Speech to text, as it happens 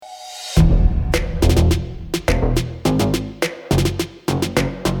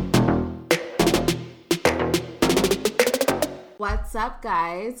What's up,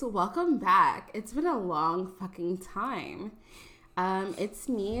 guys? Welcome back. It's been a long fucking time. It's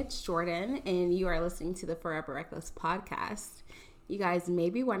me, it's Jordan, and you are listening to the Forever Reckless podcast. You guys may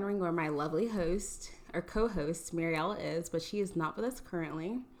be wondering where my lovely host, or co-host, Mariella is, but she is not with us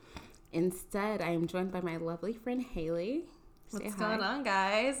currently. Instead, I am joined by my lovely friend, Haley. What's going on,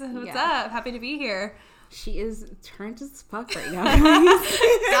 guys? What's up? Happy to be here. She is turned as fuck right now.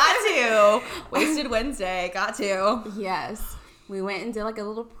 Got to. Wasted Wednesday. Got to. Yes. We went and did like a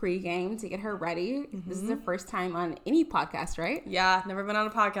little pregame to get her ready. Mm-hmm. This is her first time on any podcast, right? Yeah, never been on a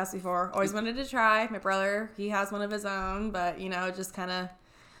podcast before. Always wanted to try. My brother, he has one of his own, but, just kind of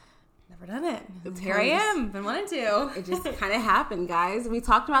never done it. Here I am. Been wanting to. It just kind of happened, guys. We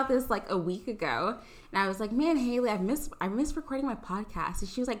talked about this like a week ago. And I was like, man, Haley, I miss recording my podcast. And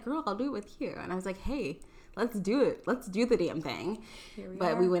she was like, girl, I'll do it with you. And I was like, hey, let's do it. Let's do the damn thing.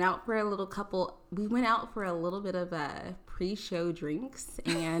 We went out for a little bit of pre-show drinks.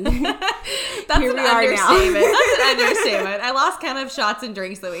 And That's here an we are now. That's an understatement. I lost count of shots and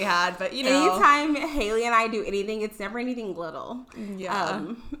drinks that we had, but anytime Haley and I do anything, it's never anything little. Yeah.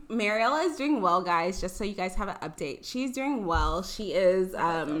 Mariella is doing well, guys, just so you guys have an update. She's doing well. She is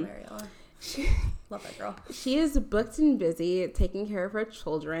Mariella. Love that girl. She is booked and busy taking care of her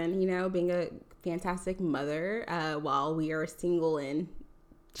children, being a fantastic mother while we are single and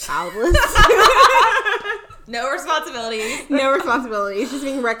childless. No responsibilities. No responsibilities. Just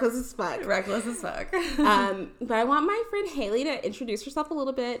being reckless as fuck. Reckless as fuck. But I want my friend Haley to introduce herself a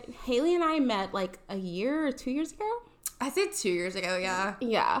little bit. Haley and I met like a year or 2 years ago. I say 2 years ago, yeah.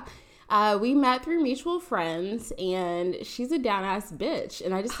 Yeah. We met through mutual friends, and she's a down-ass bitch,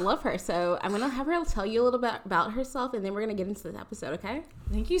 and I just love her. So I'm going to have her tell you a little bit about herself, and then we're going to get into the episode, okay?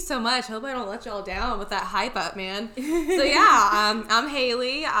 Thank you so much. Hope I don't let y'all down with that hype up, man. So yeah, I'm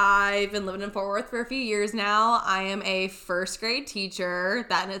Haley. I've been living in Fort Worth for a few years now. I am a first grade teacher.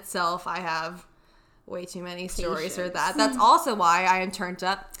 That in itself, I have way too many stories for that. That's also why I am turned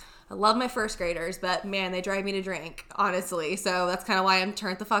up. I love my first graders, but man, they drive me to drink, honestly. So that's kind of why I'm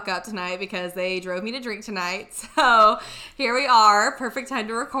turned the fuck up tonight, because they drove me to drink tonight. So here we are, perfect time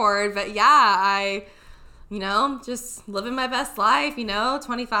to record. But yeah, I, just living my best life,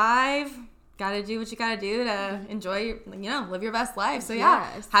 25. Gotta do what you gotta do to enjoy, live your best life. So yeah,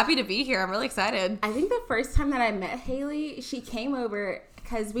 happy to be here. I'm really excited. I think the first time that I met Haley, she came over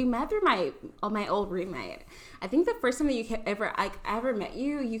because we met through my old roommate. I think the first time that I ever met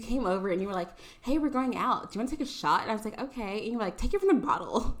you, you came over and you were like, hey, we're going out. Do you want to take a shot? And I was like, okay. And you were like, take it from the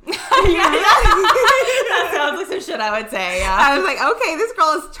bottle. That sounds like some shit I would say, yeah. I was like, okay, this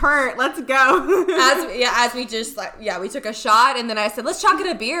girl is turnt. Let's go. As we just, we took a shot, and then I said, let's chalk it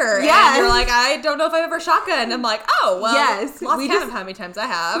a beer. Yeah. And you're like, I don't know if I've ever shotgunned. I'm like, oh, well, yes. Lost count of how many times I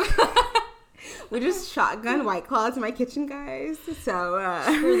have. We just shotgun White Claws in my kitchen, guys. So,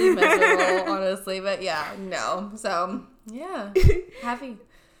 really miserable, honestly. But yeah, no. So, yeah. Happy.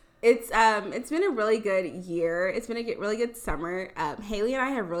 It's been a really good year. It's been a really good summer. Haley and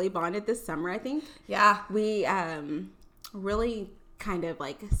I have really bonded this summer, I think. Yeah. We really kind of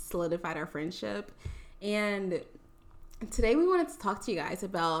solidified our friendship. And today we wanted to talk to you guys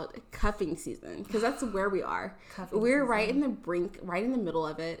about cuffing season, because that's where we are. We're right in the brink, right in the middle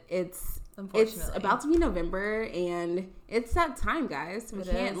of it. It's about to be November, and it's that time, guys. We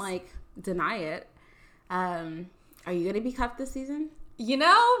can't deny it. Are you gonna be cuffed this season?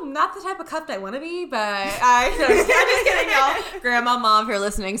 Not the type of cuffed I want to be, but I'm just kidding, y'all. Grandma, mom, if you're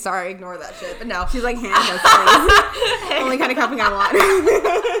listening, sorry, ignore that shit. But no, she's like, handcuffs, please. Only kind of cuffing I want.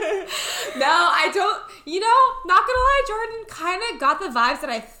 No, I don't. Not gonna lie, Jordan kind of got the vibes that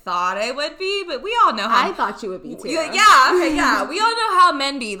I thought I would be, but we all know how. I thought you would be too. Yeah, okay, yeah. We all know how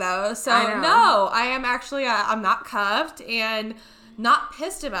men be, though. So no, I am actually. I'm not cuffed, and not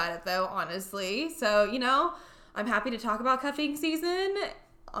pissed about it, though. Honestly, so I'm happy to talk about cuffing season.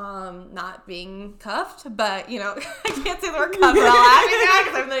 Not being cuffed, but I can't say the word cuffed without laughing now,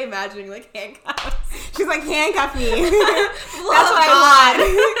 because I'm not imagining handcuffs. She's like, handcuff me. That's what I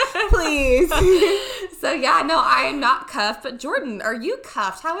want. Please. So yeah, no, I am not cuffed. But Jordan, are you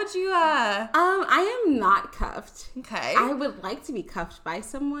cuffed? How would you? I am not cuffed. Okay. I would like to be cuffed by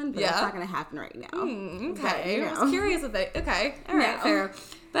someone, but that's not going to happen right now. Okay. I was curious if they. Okay. All right. Fair.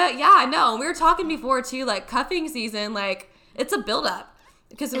 But yeah, no, we were talking before too. Cuffing season, it's a build-up.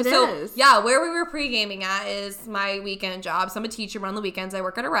 Because it is. Yeah, where we were pre-gaming at is my weekend job. So I'm a teacher, but on the weekends I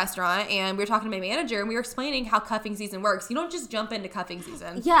work at a restaurant, and we were talking to my manager, and we were explaining how cuffing season works. You don't just jump into cuffing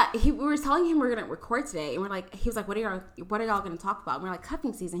season. Yeah, we were telling him we were going to record today, and he was like, what are y'all going to talk about? And we're like,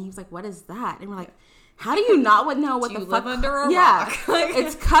 cuffing season. He was like, what is that? And we're like, how do you not know what the fuck? Do you live under a rock?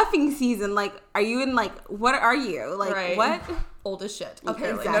 It's cuffing season. Are you in what are you? Right. What? old as shit,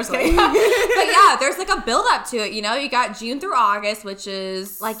 apparently. Exactly. No, just kidding. But yeah, there's like a build up to it, you know? You got June through August, which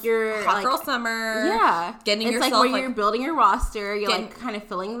is like your hot girl summer. Yeah. Getting it's yourself like where you're building your roster, you're like kind of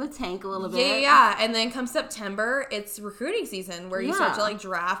filling the tank a little bit. Yeah. And then come September, it's recruiting season where you start to like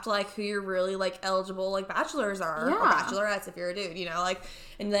draft like who your really like eligible like bachelors are or bachelorettes if you're a dude, you know, like.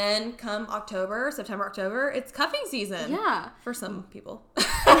 And then come September, October, it's cuffing season. Yeah. For some people.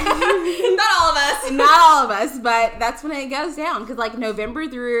 Not all of us. Not all of us, but that's when it goes down. Because, like, November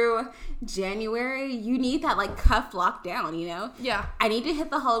through January, you need that, like, cuff lockdown, you know? Yeah. I need to hit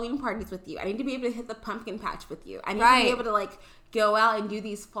the Halloween parties with you. I need to be able to hit the pumpkin patch with you. I need to be able to, like, go out and do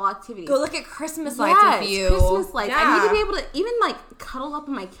these fall activities. Go look at Christmas lights with you. Christmas lights. Yeah. I need to be able to even, like, cuddle up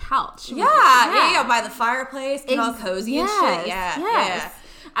on my couch. Yeah, by the fireplace, get all cozy and shit. Yeah.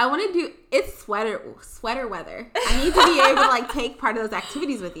 I want to do, it's sweater weather. I need to be able to like take part of those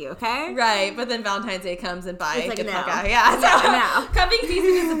activities with you, okay? Right, but then Valentine's Day comes and bye. It's like, no. Yeah, no. Cuffing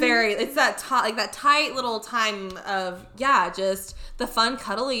season is it's that that tight little time of, just the fun,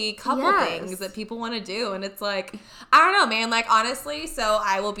 cuddly couple things that people want to do. And it's like, I don't know, man, like honestly, so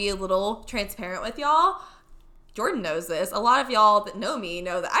I will be a little transparent with y'all. Jordan knows this. A lot of y'all that know me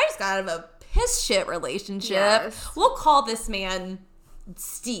know that I just got out of a piss shit relationship. Yes. We'll call this man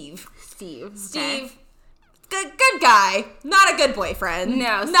Steve. Okay. Good guy. Not a good boyfriend.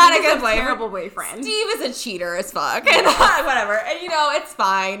 No, not Steve a good is boyfriend. Terrible boyfriend. Steve is a cheater as fuck. And whatever. And you know, it's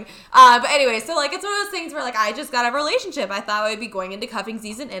fine. But anyway, so like it's one of those things where like I just got a relationship. I thought I would be going into cuffing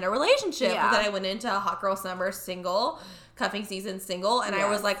season in a relationship. Yeah. But then I went into a hot girl summer single, cuffing season single, and I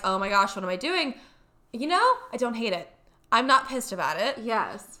was like, oh my gosh, what am I doing? You know, I don't hate it. I'm not pissed about it.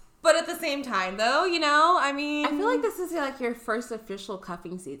 Yes. But at the same time, though, you know, I mean... I feel like this is like your first official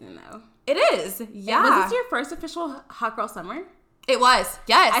cuffing season, though. It is, yeah. And was this your first official hot girl summer? It was,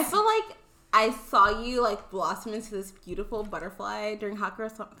 yes. I feel like I saw you like blossom into this beautiful butterfly during hot girl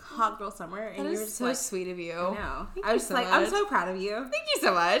summer, and that you were is just so like, sweet of you. I know. Thank I was you so like, much. I'm so proud of you. Thank you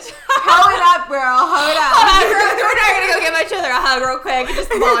so much. Hold it up, girl. Hold it up. We're not gonna go give each other a hug real quick. Just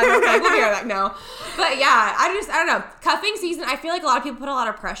come on, real quick. We'll be right back. No, but yeah, I don't know. Cuffing season. I feel like a lot of people put a lot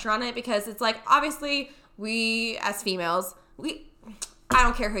of pressure on it because it's like obviously we as females I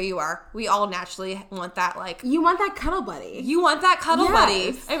don't care who you are. We all naturally want that, like... You want that cuddle buddy. You want that cuddle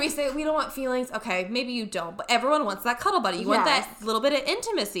buddy. And we say, we don't want feelings. Okay, maybe you don't, but everyone wants that cuddle buddy. You want that little bit of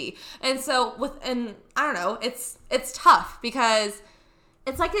intimacy. And so, I don't know, it's tough because...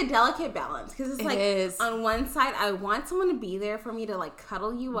 It's like a delicate balance because it's is. On one side, I want someone to be there for me to like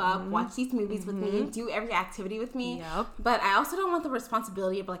cuddle you up, watch these movies with me, do every activity with me. Yep. But I also don't want the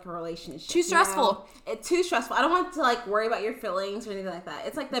responsibility of like a relationship. Too stressful. It's too stressful. I don't want to like worry about your feelings or anything like that.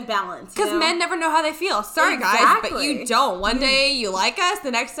 It's like the balance. Because men never know how they feel. Sorry, guys, but you don't. One day you like us, the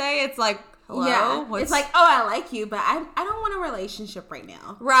next day it's like, hello? Yeah. It's like, oh, I like you, but I don't want a relationship right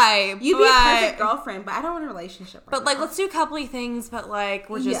now. Right. You'd be a perfect girlfriend, but I don't want a relationship right now. But like, let's do coupley things, but like,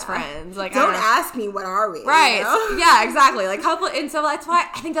 we're just friends. Like, don't ask me what are we. Right. You know? Yeah, exactly. Like couple, and so that's why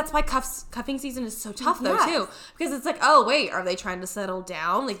I think that's why cuffing season is so tough though too, because it's like, oh wait, are they trying to settle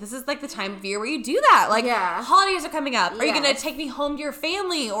down? Like this is like the time of year where you do that. Like holidays are coming up. Are you gonna take me home to your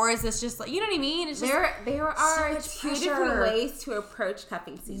family, or is this just like, you know what I mean? It's just there are so two different ways to approach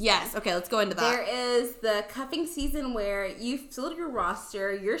cuffing season. Yes. Okay, let's go into that. There is the cuffing season where you filled your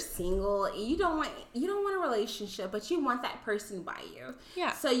roster, you're single, and you don't want a relationship, but you want that person by you.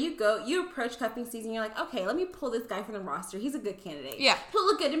 Yeah. So you approach cuffing season, you're like, okay, let me pull this guy from the roster. He's a good candidate. Yeah. He'll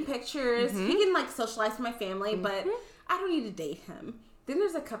look good in pictures. He can like socialize with my family, but I don't need to date him. Then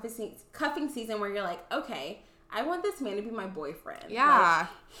there's a cuffing season where you're like, okay, I want this man to be my boyfriend. Yeah. Like,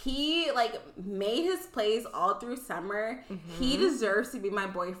 he made his plays all through summer. He deserves to be my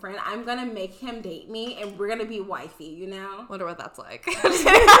boyfriend. I'm gonna make him date me and we're gonna be wifey, you know? Wonder what that's like. No,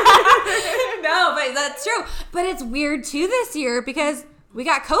 but that's true. But it's weird too this year because we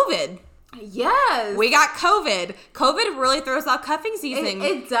got COVID. Yes. We got COVID. COVID really throws off cuffing season.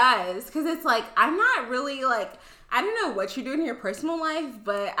 It does. Because it's like, I'm not really like, I don't know what you're doing in your personal life,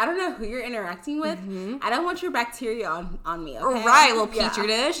 but I don't know who you're interacting with. I don't want your bacteria on me, okay? Right, little petri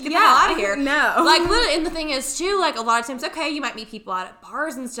dish. Get the hell out of here. No. Like, literally, and the thing is, too, like, a lot of times, okay, you might meet people out at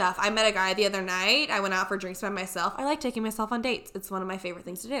bars and stuff. I met a guy the other night. I went out for drinks by myself. I like taking myself on dates. It's one of my favorite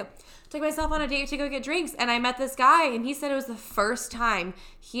things to do. Took myself on a date to go get drinks, and I met this guy, and he said it was the first time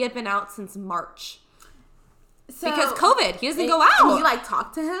he had been out since March. So, because COVID. He doesn't go out. And you, like,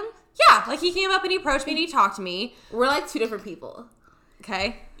 talk to him? Yeah, like he came up and he approached me and he talked to me. We're like two different people.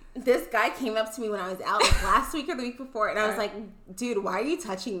 Okay. This guy came up to me when I was out like last week or the week before, and I was like, dude, why are you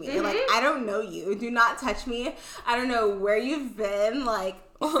touching me? Like, I don't know you. Do not touch me. I don't know where you've been. Like,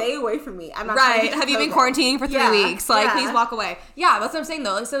 stay away from me. I'm not right. Have you been quarantining for 3 weeks? Like, please walk away. Yeah, that's what I'm saying,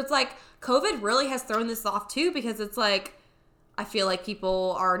 though. So it's like, COVID really has thrown this off, too, because it's like, I feel like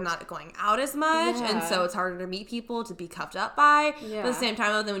people are not going out as much, and so it's harder to meet people to be cuffed up by. But at the same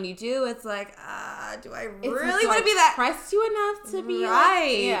time, then when you do, it's like, do I really want to be that? Trust you enough to be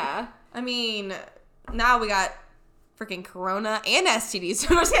right? Like, I mean, now we got freaking corona and STDs. So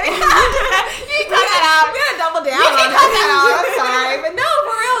I'm just kidding. You can cut that out. We're gonna double down on that. I'm sorry, but no,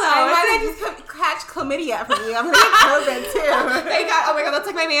 for real though. Why did I just catch chlamydia from you? I'm gonna get COVID too. Thank God. Oh my God, that's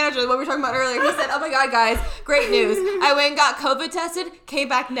like my manager. What we were talking about earlier. He said, "Oh my God, guys, great news! I went and got COVID tested, came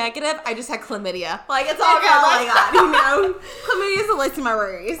back negative. I just had chlamydia. Like it's all good. Oh my God, you know, chlamydia is the least of my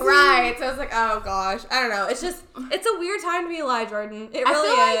worries. Right. So I was like, oh gosh, I don't know. It's just, it's a weird time to be alive, Jordan. It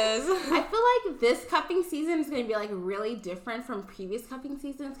really is. I feel like this cuffing season is gonna be like really different from previous cuffing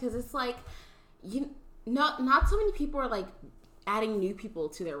seasons because it's like not so many people are like adding new people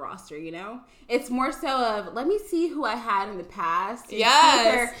to their roster, you know? It's more so of let me see who I had in the past.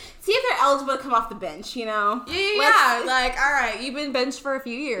 Yes. See if they're eligible to come off the bench, you know? Yeah. Like, all right, you've been benched for a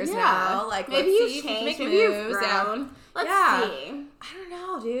few years now. Like, maybe you've changed, maybe you've grown. Let's see. I don't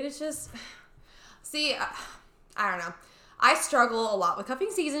know, dude. It's just I don't know. I struggle a lot with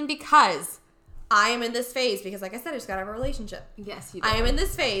cuffing season because I am in this phase because, like I said, I just got out of a relationship. Yes, you do. I am in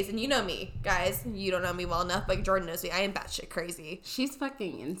this phase, and you know me, guys. You don't know me well enough, but Jordan knows me. I am batshit crazy. She's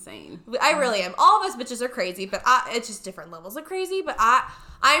fucking insane. I really am. All of us bitches are crazy, but it's just different levels of crazy. But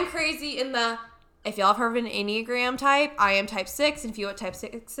I'm crazy in the, if y'all have heard of an Enneagram type, I am type 6, and if you know what type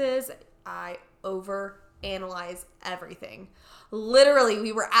 6 is, I overanalyze everything. Literally,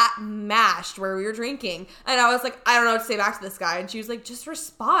 we were at Mashed where we were drinking, and I was like, I don't know what to say back to this guy, and she was like, just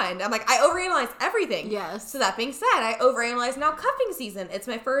respond. I'm like, I overanalyze everything. Yes. So that being said, I overanalyze now cuffing season. It's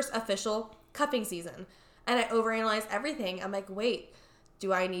my first official cuffing season, and I overanalyze everything. I'm like, wait,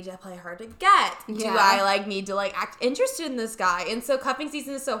 do I need to play hard to get? Do I need to act interested in this guy? And so cuffing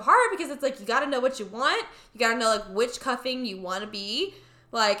season is so hard because it's like, you got to know what you want. You got to know which cuffing you want to be.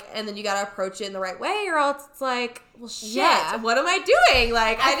 And then you gotta approach it in the right way, or else it's like, well, shit, what am I doing?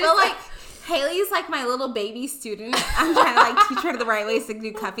 I feel like Haley's like my little baby student. I'm trying to teach her the right ways to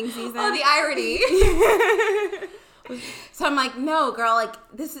do cuffing season. Oh, the irony. So I'm like, no, girl,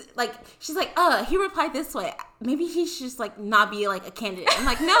 this is she's like, he replied this way. Maybe he should just not be a candidate. I'm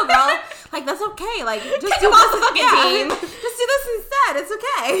like, no, girl, that's okay. Just do off the fucking team. Just do this instead. It's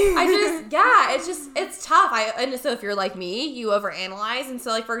okay. It's tough. And so if you're like me, you overanalyze. And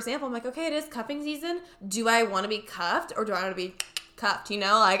so for example, I'm like, okay, it is cuffing season. Do I want to be cuffed or do I want to be cuffed? You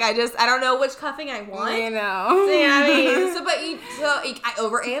know, I don't know which cuffing I want. You know. So, yeah, I mean, I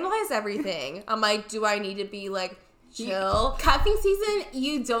overanalyze everything. I'm like, do I need to be chill? Cuffing season,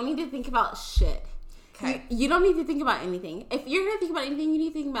 you don't need to think about shit. Okay. You don't need to think about anything. If you're going to think about anything, you need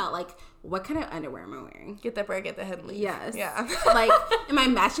to think about, what kind of underwear am I wearing? Get that bread, get the head and leave. Yes. Yeah. Am I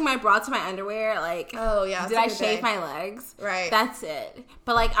matching my bra to my underwear? Oh, yeah. Did I shave my legs? Right. That's it.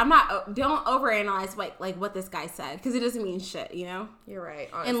 But, don't overanalyze, what this guy said, because it doesn't mean shit, you know? You're right,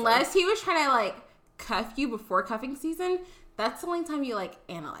 honestly. Unless he was trying to, cuff you before cuffing season, that's the only time you,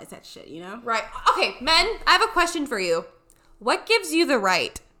 analyze that shit, you know? Right. Okay, men, I have a question for you. What gives you the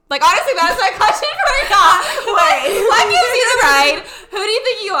right? Honestly, that's my question for you. Wait. What gives you the right? Who do you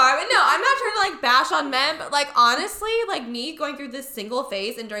think you are? But no, I'm not trying to, bash on men. But, honestly, me going through this single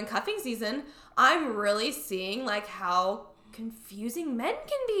phase and during cuffing season, I'm really seeing, how confusing men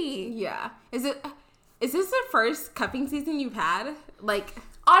can be. Yeah. Is this the first cuffing season you've had?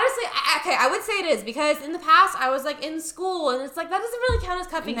 Honestly, I would say it is because in the past I was in school and it's that doesn't really count as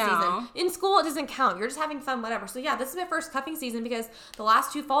cuffing season. In school it doesn't count. You're just having fun, whatever. So yeah, this is my first cuffing season because the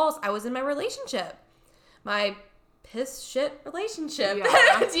last 2 falls I was in my relationship. My piss shit relationship.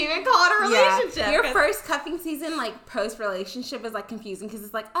 Yeah. Do you even call it a relationship? Yeah. Your first cuffing season, post relationship, is confusing because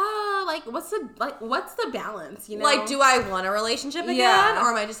it's what's the balance? You know, do I want a relationship again,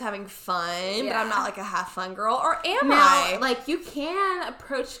 or am I just having fun? But I'm not a have fun girl, or am I? You can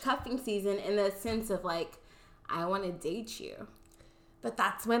approach cuffing season in the sense of I want to date you, but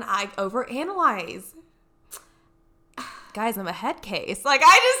that's when I overanalyze. Guys, I'm a head case. You know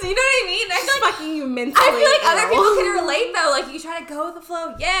what I mean? I feel you mentally. I feel other people can relate though. You try to go with the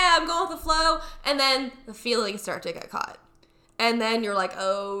flow. Yeah, I'm going with the flow, and then the feelings start to get caught, and then you're like,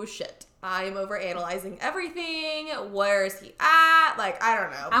 oh shit, I'm overanalyzing everything. Where is he at? I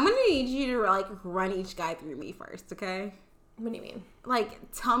don't know. I'm gonna need you to run each guy through me first, okay? What do you mean?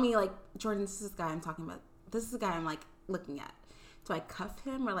 Tell me Jordan, this is the guy I'm talking about. This is the guy I'm looking at. Do I cuff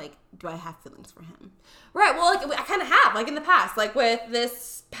him or do I have feelings for him? Right. Well, I kind of have in the past, with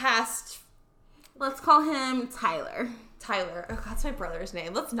this past Let's call him Tyler. Tyler. Oh, that's my brother's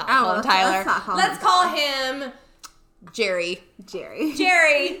name. Let's not Oh, call him Tyler. let's not call him Let's call him Jerry. Jerry.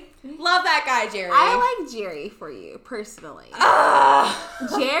 Jerry. Love that guy, Jerry. I like Jerry for you, personally.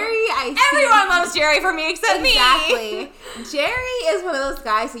 Jerry, Everyone loves Jerry for me except me. Exactly. Jerry is one of those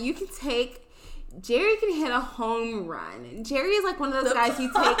guys that you can take. Jerry can hit a home run. Jerry is like one of those guys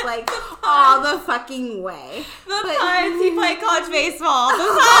you take like all the fucking way. Puns. He played college baseball. The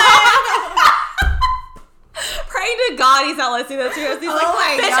puns. Praying to God he's not listening to this. He's like,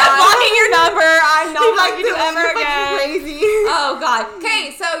 my bitch, God. I'm blocking your number. I'm not He's talking to you ever again. Crazy. Oh God.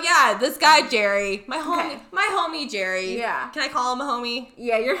 Okay, so yeah, this guy Jerry, my homie Jerry. Yeah. Can I call him a homie?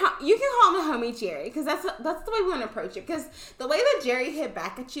 Yeah, you can call him a homie Jerry because that's the way we want to approach it. Because the way that Jerry hit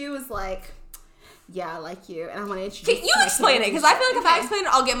back at you is like, yeah, I like you, and I want to introduce. Okay, you explain it because I feel like if I explain it,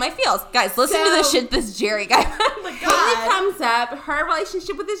 I'll get my feels. Guys, listen to this shit. This Jerry guy. Oh my God. Haley comes up. Her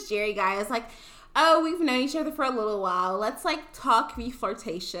relationship with this Jerry guy is like, oh, we've known each other for a little while. Let's like talk, be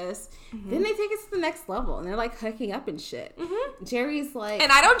flirtatious. Then they take it to the next level, and they're like hooking up and shit. Jerry's like, and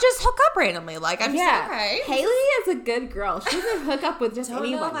I don't just hook up randomly. Like I'm just like, okay. Haley is a good girl. She doesn't hook up with just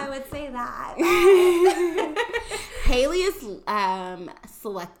anyone. Don't know if I would say that. Haley is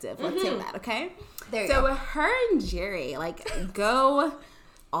selective. Let's say that, okay? There you so go. with her and Jerry, like, go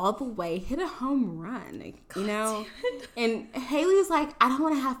all the way, hit a home run, you know? And Haley's like, I don't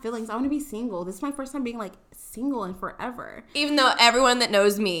want to have feelings. I want to be single. This is my first time being, like, single in forever. Even though everyone that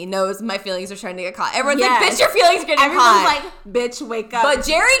knows me knows my feelings are trying to get caught. Everyone's like, bitch, your feelings are getting Everyone's caught. like, bitch, wake up. But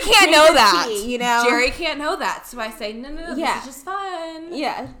Jerry can't Drink know the that. tea, you know? Jerry can't know that. So I say, no, Yeah. this is just fun.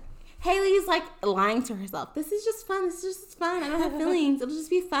 Yeah. Haley's like lying to herself. This is just fun. This is just fun. I don't have feelings. It'll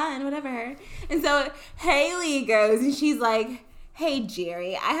just be fun, whatever. And so Haley goes and she's like, hey,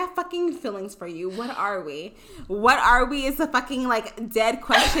 Jerry, I have fucking feelings for you. What are we? What are we is a fucking like dead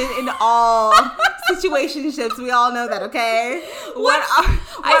question in all situationships. We all know that, okay? What are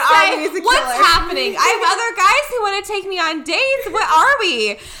we is a killer. What's happening? I have other guys who want to take me on dates. What are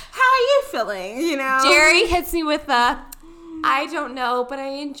we? How are you feeling? You know? Jerry hits me with I don't know, but I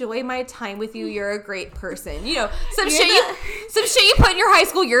enjoy my time with you. You're a great person. You know, some shit you put in your high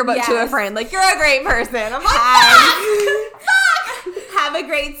school yearbook to a friend. Like, you're a great person. I'm like, fuck! Have a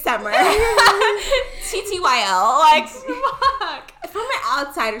great summer. TTYL. Like, fuck. From an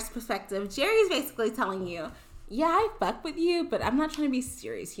outsider's perspective, Jerry's basically telling you, yeah, I fuck with you, but I'm not trying to be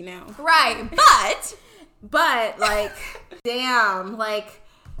serious, you know? Right, but, like, damn, like,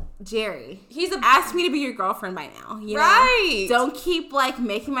 Jerry, asked me to be your girlfriend by now. You right. know? Don't keep like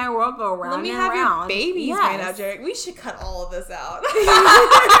making my world go round. Let me and have round. your babies by now, Jerry. We should cut all of this out.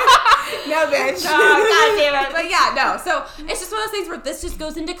 No, bitch. No, God damn it. But yeah, no. So it's just one of those things where this just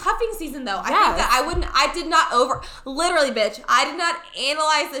goes into cuffing season, though. I think that I did not literally, bitch, I did not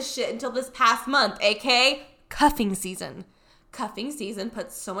analyze this shit until this past month, aka cuffing season. Cuffing season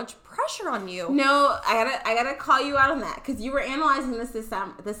puts so much pressure on you. No, I gotta call you out on that because you were analyzing this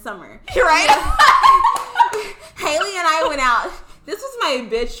summer. You're right. Haley and I went out. This was my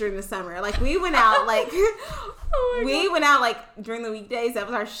bitch during the summer. Like we went out like went out like during the weekdays. That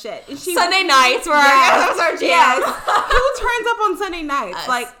was our shit. And Sunday nights were that was our jam. Yes. Who turns up on Sunday nights? Us.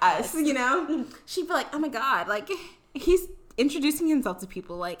 Like us, you know? She'd be like, oh my God, like he's introducing himself to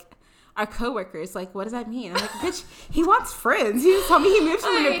people like our coworkers. Like, what does that mean? I'm like, bitch, he wants friends. He just told me he moved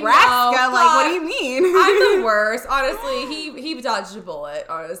from Nebraska. Like, what do you mean? I'm the worst. Honestly, he dodged a bullet,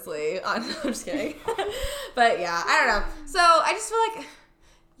 honestly. I'm just kidding. But yeah, I don't know. So I just feel like,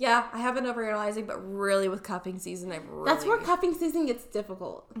 yeah, I have been overanalyzing, but really with cuffing season, That's where cuffing season gets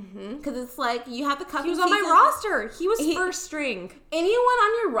difficult. Because it's like, you have the cuffing season. He was on my roster. He was first string. Anyone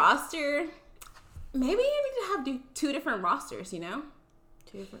on your roster, maybe you need to have two different rosters, you know?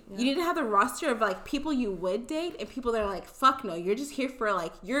 You need to have the roster of like people you would date and people that are like, fuck no, you're just here for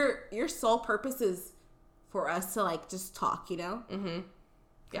like your sole purpose is for us to like just talk, you know?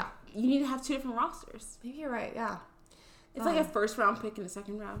 Yeah. You need to have two different rosters. Maybe you're right, yeah. It's like a first round pick and a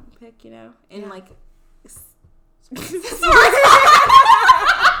second round pick, you know? And like I was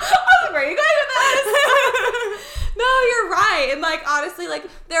like, are you guys with this? No, you're right. And like honestly, like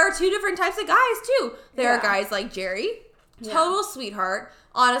there are two different types of guys too. There are guys like Jerry, total sweetheart.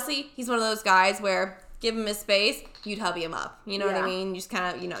 Honestly, he's one of those guys where give him his space, you'd hubby him up. You know what I mean? You just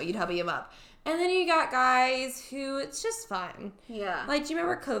kind of, you'd hubby him up. And then you got guys who it's just fun. Yeah. Like, do you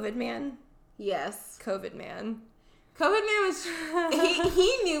remember COVID Man? Yes. COVID Man. COVID Man was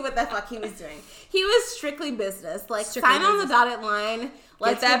he knew knew what the fuck he was doing. He was strictly business. Like, Strictly sign on the dotted line.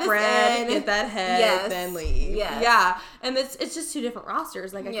 Let's get that bread, in. get that head, Yes. then leave. Yes. Yeah. And it's just two different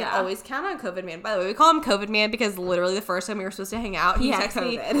rosters. Like, I can Yeah. always count on COVID Man. By the way, we call him COVID Man because literally the first time we were supposed to hang out, he had texted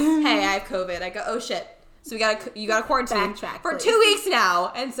me, COVID. hey, I have COVID. I go, oh shit. So you gotta quarantine Backtrack, for please. 2 weeks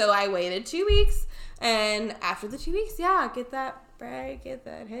now. And so I waited 2 weeks. And after the 2 weeks, get that bread, get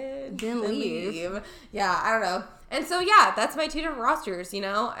that head, Then leave. Yeah, I don't know. And so, yeah, that's my two different rosters,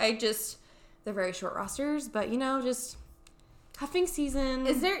 they're very short rosters, but, just cuffing season.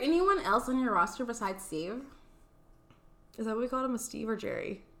 Is there anyone else on your roster besides Steve? Is that what we called him, a Steve or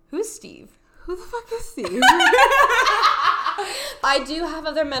Jerry? Who's Steve? Who the fuck is Steve? I do have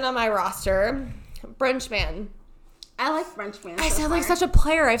other men on my roster. Brunch Man. I like Brunch Man. I sound like such a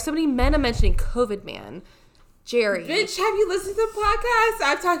player. I have so many men I'm mentioning. COVID Man. Jerry. Bitch, have you listened to the podcast?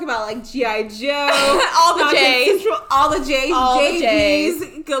 I'm talking about like G.I. Joe. All the J's. All the J's. All the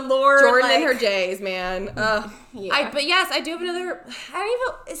JBs galore. Jordan and her J's, man. Yeah. But yes, I do have another. I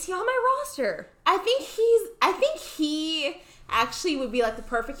don't even. Is he on my roster? I think he actually would be like the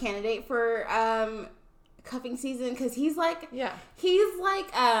perfect candidate for cuffing season because he's like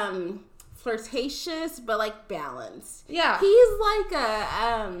flirtatious but like balanced. Yeah. He's like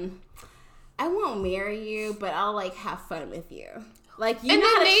I won't marry you, but I'll like have fun with you. Like you And know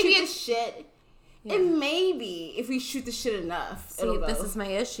then how to maybe shoot the shit. Yeah. And maybe if we shoot the shit enough, See, it'll go. this is my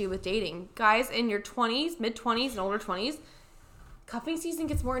issue with dating. Guys in your 20s, mid-20s, and older 20s, cuffing season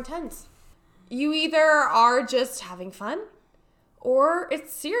gets more intense. You either are just having fun or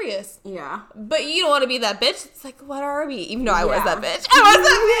it's serious. Yeah. But you don't want to be that bitch. It's like, what are we? Even though I was that bitch. I was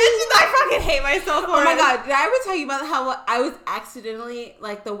that bitch. And I fucking hate myself for it. Oh my god, did I ever tell you about how I was accidentally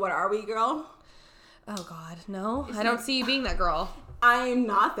like the what are we girl? Oh god, no. I don't see you being that girl. I am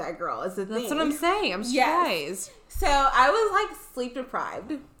not that girl, is the thing. That's what I'm saying. I'm surprised. So I was like sleep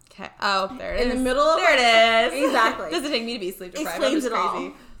deprived. Okay. Oh, there it is. In the middle of there it is. Exactly. Doesn't take me to be sleep deprived. Explains I'm it just all.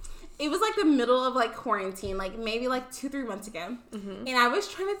 crazy. It was like the middle of like quarantine, like maybe like 2-3 months ago. Mm-hmm. And I was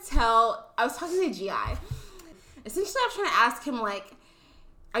talking to G.I. Essentially I was trying to ask him like,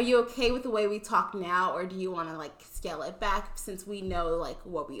 are you okay with the way we talk now or do you want to like scale it back since we know like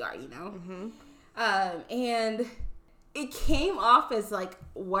what we are, Mm-hmm. And it came off as like,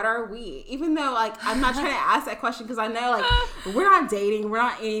 what are we? Even though like I'm not trying to ask that question because I know like we're not dating, we're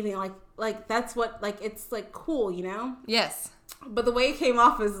not anything like that's what like it's like cool, Yes. But the way it came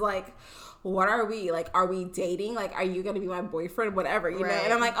off is like, what are we? Like, are we dating? Like, are you gonna be my boyfriend? Whatever, you know?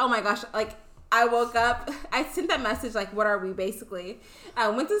 And I'm like, oh my gosh, like I woke up, I sent that message like, what are we basically? I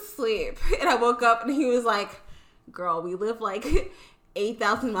went to sleep and I woke up and he was like, girl, we live like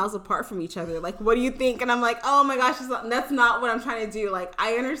 8,000 miles apart from each other. Like, what do you think? And I'm like, oh my gosh, that's not what I'm trying to do. Like,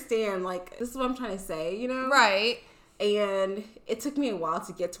 I understand. Like, this is what I'm trying to say, Right. And it took me a while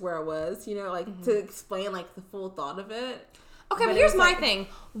to get to where I was, like to explain like the full thought of it. Okay, but here's my thing.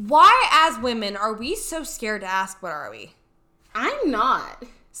 Why, as women, are we so scared to ask, what are we? I'm not.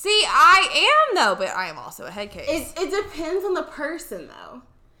 See, I am, though, but I am also a head case. It depends on the person, though.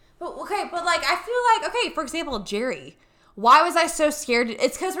 But, like, I feel like, okay, for example, Jerry. Why was I so scared?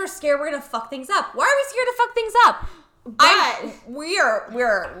 It's because we're scared we're going to fuck things up. Why are we scared to fuck things up? But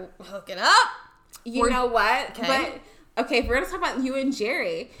we're hooking up. You know what? Okay. But okay, if we're gonna talk about you and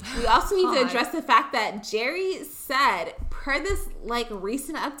Jerry, we also need to address the fact that Jerry said, per this like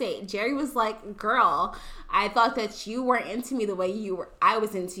recent update, Jerry was like, "Girl, I thought that you weren't into me the way you were. I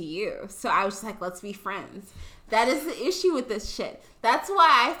was into you, so I was just like, let's be friends." That is the issue with this shit. That's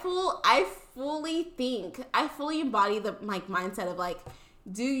why I fully embody the like mindset of like,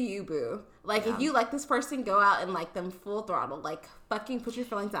 do you, boo? Like, if you like this person, go out and like them full throttle. Like, fucking put your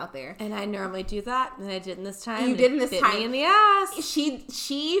feelings out there. And I normally do that, and I didn't this time. You didn't this time. Me in the ass.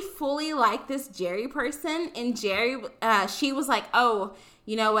 She fully liked this Jerry person, and Jerry, she was like, oh,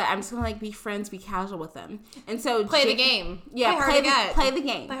 you know what? I'm just gonna like be friends, be casual with them, and so play the game. Yeah, play the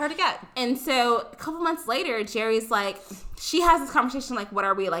game. Play hard to get. And so a couple months later, Jerry's like, she has this conversation like, what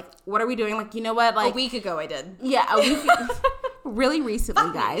are we doing? Like, you know what? Like a week ago, I did. Yeah, a week. Really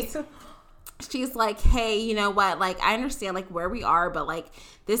recently, guys. She's like, hey, you know what? Like, I understand, like, where we are, but, like,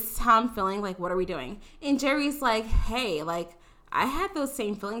 this is how I'm feeling. Like, what are we doing? And Jerry's like, hey, like, I had those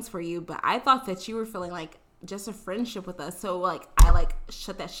same feelings for you, but I thought that you were feeling, like, just a friendship with us. So, like, I, like,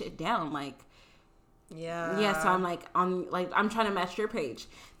 shut that shit down. Like, yeah. So I'm, like, I'm trying to match your page.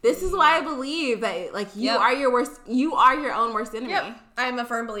 This is why I believe that, like, you are your own worst enemy. Yep. I'm a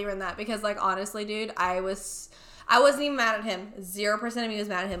firm believer in that because, like, honestly, dude, I wasn't even mad at him. 0% of me was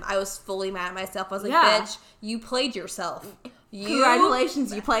mad at him. I was fully mad at myself. I was like, bitch, you played yourself.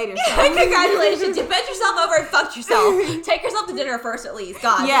 Congratulations, you played yourself. Congratulations, you bent yourself over and fucked yourself. Take yourself to dinner first, at least.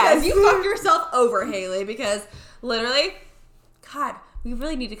 God, yes. Because you fucked yourself over, Haley. Because literally, God, we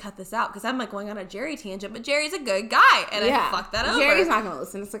really need to cut this out because I'm like going on a Jerry tangent, but Jerry's a good guy, and I fucked that over. Jerry's not gonna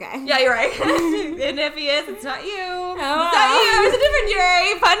listen. It's okay. Yeah, you're right. And if he is, it's not you. Oh, it's not you. It's a different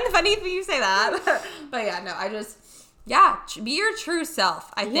Jerry. Funny for you say that. But yeah, no, I just be your true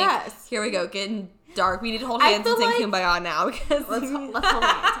self. I think. Here we go, getting dark. We need to hold hands and sing Kumbaya now because let's hold hands.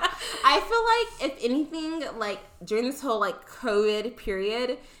 I feel like if anything, like during this whole like COVID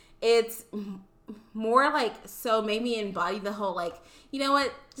period, it's more like so maybe embody the whole like, you know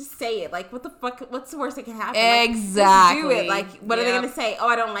what, just say it. Like, what the fuck, what's the worst that can happen? Exactly. Like, just do it. Like, what are they going to say? Oh,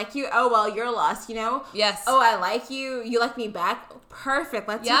 I don't like you. Oh, well, you're lost, you know? Yes. Oh, I like you. You like me back. Perfect.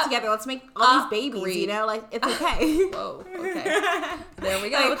 Let's get together. Let's make all these babies, you know? Like, it's okay. Whoa, okay. There we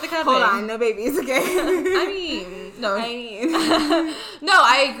go with the cupping. Hold on, no babies, okay? No,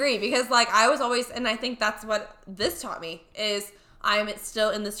 I agree because, like, I was always, and I think that's what this taught me is I'm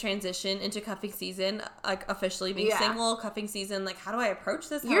still in this transition into cuffing season, like officially being single, cuffing season. Like, how do I approach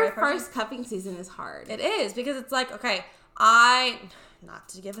this? Your first cuffing season is hard. It is because it's like, okay, not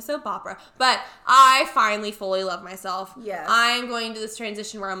to give a soap opera, but I finally fully love myself. Yes. I'm going to this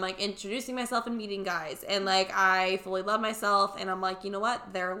transition where I'm like introducing myself and meeting guys, and like I fully love myself, and I'm like, you know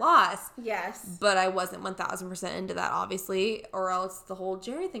what? They're lost. Yes. But I wasn't 1000% into that, obviously, or else the whole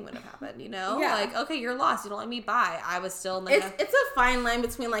Jerry thing would have happened, you know? Yeah. Like, okay, you're lost. You don't like me. Bye. I was still in the... It's a fine line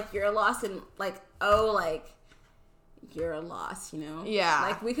between like you're lost and like, oh, like you're lost, you know? Yeah.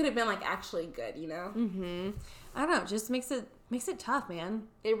 Like we could have been like actually good, you know? Mm-hmm. I don't know. Just makes it tough, man.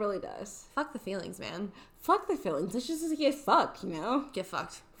 It really does. Fuck the feelings, man. Fuck the feelings. It's just to get fucked, you know? Get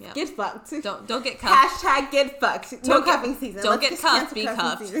fucked. Yeah. Get fucked. Don't get cuffed. #, get fucked. No cuffing season. Don't get cuffed, be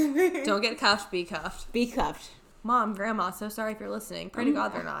cuffed. Don't get cuffed, be cuffed. Be cuffed. Mom, Grandma, so sorry if you're listening. Pray to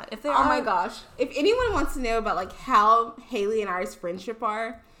God they're not. If they are... Oh my gosh. If anyone wants to know about like how Haley and I's friendship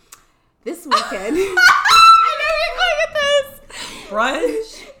are, this weekend... I know you're going at this.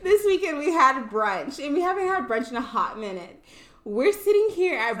 Brunch? This weekend we had brunch, and we haven't had brunch in a hot minute. We're sitting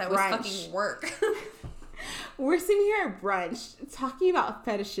here at brunch. That was fucking work. We're sitting here at brunch talking about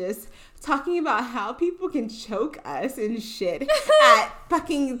fetishes, talking about how people can choke us and shit at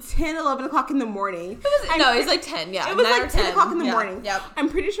fucking 10, 11 o'clock in the morning. It was like 10, yeah. It was like 10 o'clock in the morning. Yep. I'm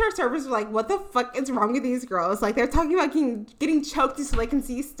pretty sure our servers were like, what the fuck is wrong with these girls? Like, they're talking about getting choked so they can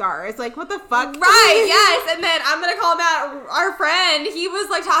see stars. Like, what the fuck? Right, yes. And then I'm going to call him out. Our friend, he was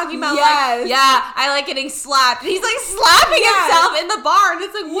like talking about like, yeah, I like getting slapped. He's like slapping himself in the bar. And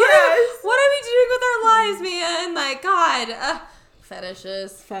it's like, what are we doing with our lives, man? Like, God.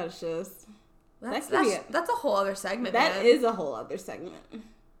 Fetishes. That's a whole other segment, man. That is a whole other segment.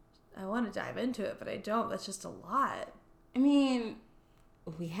 I want to dive into it, but I don't. That's just a lot. I mean,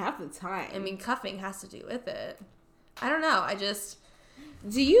 we have the time. I mean, cuffing has to do with it. I don't know.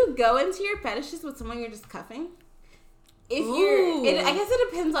 Do you go into your fetishes with someone you're just cuffing? I guess it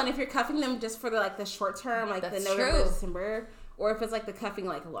depends on if you're cuffing them just for the short term, like the November, December, or if it's like the cuffing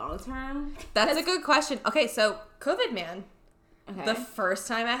like long term. That's a good question. Okay, so COVID man. Okay. The first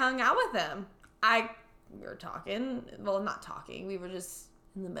time I hung out with him, we were talking. Well, not talking. We were just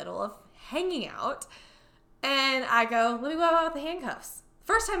in the middle of hanging out, and I go, "Let me go out with the handcuffs."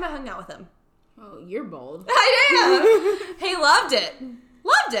 First time I hung out with him. Oh, you're bold. I am. He loved it.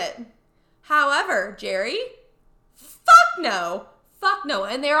 Loved it. However, Jerry, fuck no.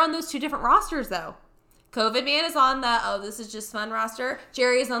 And they're on those two different rosters, though. COVID man is on the, oh, this is just fun roster.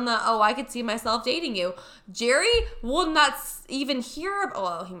 Jerry is on the, oh, I could see myself dating you. Jerry will not even hear,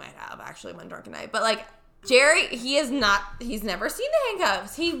 well, he might have actually one drunken night, but like, Jerry, he's never seen the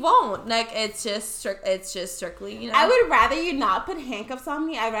handcuffs. He won't. Like, it's just strictly, you know. I would rather you not put handcuffs on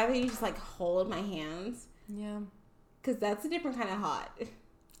me. I'd rather you just like hold my hands. Yeah. Because that's a different kind of hot.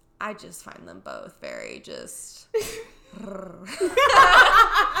 I just find them both very just... I'm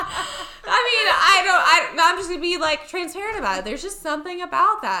just gonna be like transparent about it. There's just something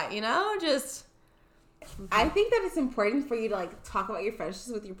about that, you know? Just I think that it's important for you to like talk about your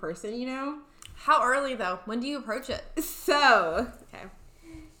fetishes with your person, you know? How early though? When do you approach it? So okay.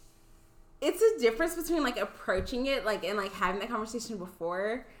 It's a difference between like approaching it like and like having that conversation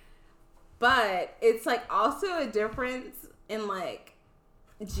before. But it's like also a difference in like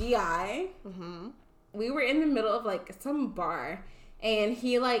GI. Mm-hmm. We were in the middle of like some bar, and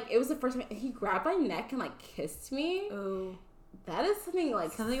he like, it was the first time he grabbed my neck and like kissed me. Ooh. that is something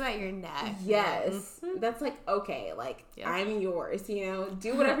like something about your neck. Yes, that's like okay, like I'm yours. You know,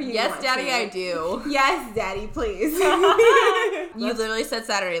 do whatever you yes, want. Daddy, to. I do. Yes, Daddy, please. You literally said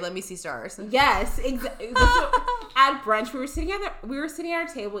Saturday. Let me see stars. Yes, exactly. At brunch, we were sitting at our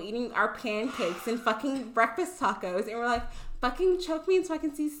table eating our pancakes and fucking breakfast tacos, and we're like, fucking choke me so I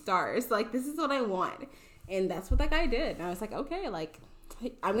can see stars. Like, this is what I want, and that's what that guy did. And I was like, okay, like,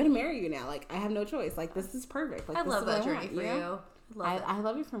 I'm gonna marry you now. Like, I have no choice. Like, this is perfect. Like, I this love is what that I journey want, for you. I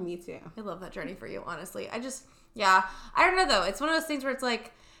love you for me too. I love that journey for you. Honestly, I don't know though. It's one of those things where it's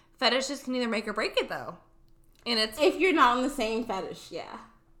like fetishes can either make or break it though, and it's if you're not on the same fetish, yeah.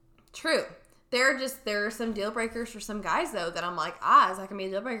 True. There are some deal breakers for some guys though that I'm like, is that gonna be a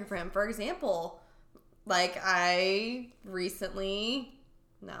deal breaker for him? For example, like I recently,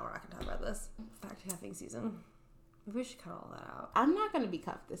 no, we're not gonna talk about this. Back to cuffing season. Maybe we should cut all that out. I'm not gonna be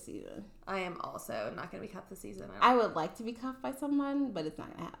cuffed this season. I am also not gonna be cuffed this season. I would like to be cuffed by someone, but it's not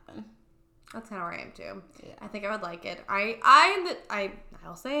gonna happen. That's kind of where I am too. Yeah. I think I would like it.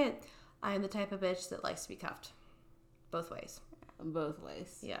 I'll say it. I am the type of bitch that likes to be cuffed, both ways. Both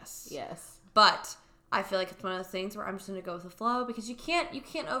ways. Yes. Yes. But I feel like it's one of those things where I'm just gonna go with the flow because you can't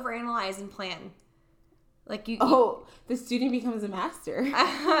overanalyze and plan. Like the student becomes a master.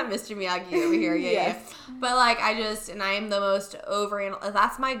 Mr. Miyagi over here, yeah. But like I am the most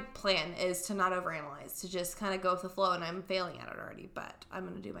that's my plan is to not overanalyze, to just kind of go with the flow, and I'm failing at it already, but I'm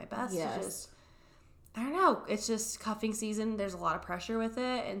gonna do my best to just. I don't know. It's just cuffing season. There's a lot of pressure with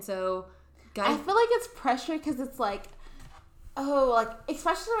it, and so guys, I feel like it's pressure because it's like. Oh, like,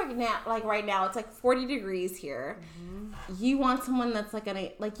 especially right now, it's like 40 degrees here. Mm-hmm. You want someone that's like gonna,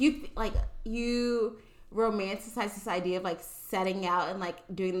 you romanticize this idea of like setting out and like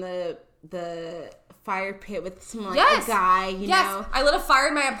doing the fire pit with some like a guy, you know? I lit a fire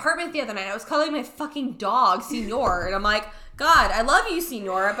in my apartment the other night. I was cuddling my fucking dog, Senor, and I'm like, God, I love you,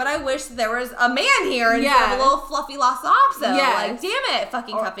 Senora, but I wish there was a man here instead of a little fluffy Lhasa Like, damn it,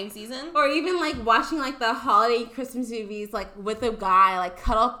 fucking cuffing season. Or even, like, watching, like, the holiday Christmas movies, like, with a guy, like,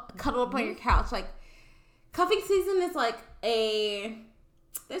 cuddle up on your couch. Like, cuffing season is, like,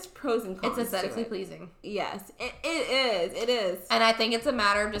 there's pros and cons. It's aesthetically pleasing. Yes, it is. It is. And I think it's a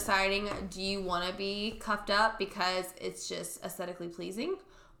matter of deciding, do you want to be cuffed up because it's just aesthetically pleasing?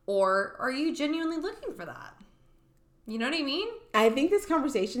 Or are you genuinely looking for that? You know what I mean? I think this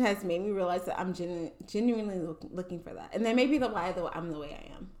conversation has made me realize that I'm genuinely looking for that. And that may be why I'm the way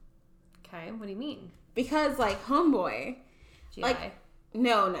I am. Okay, what do you mean? Because, like, homeboy... G.I. Like,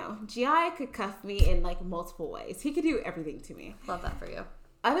 no. G.I. could cuff me in, like, multiple ways. He could do everything to me. Love that for you.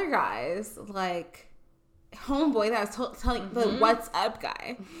 Other guys, like, homeboy that I was telling the what's up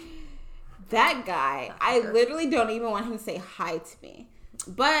guy. That guy, I literally don't even want him to say hi to me.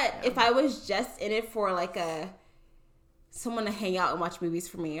 But if I was just in it for, like, someone to hang out and watch movies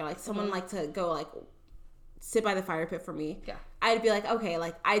for me, or like someone like to go like sit by the fire pit for me, I'd be like, okay,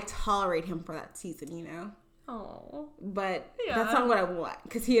 like I tolerate him for that season, you know? Oh, but that's not what I want,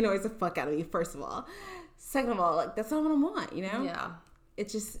 because he annoys the fuck out of me, first of all. Second of all, like that's not what I want, you know? Yeah.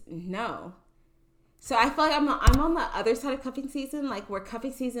 It's just no. So I feel like I'm on the other side of cuffing season, like where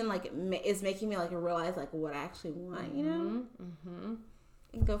cuffing season like is making me like realize like what I actually want, you know? Mm-hmm.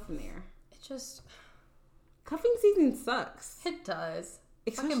 And go from there. It just. Cuffing season sucks. It does.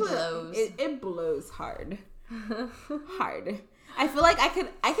 It fucking blows. It blows hard. Hard. I feel like I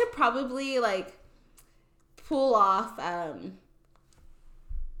could probably like pull off. I'll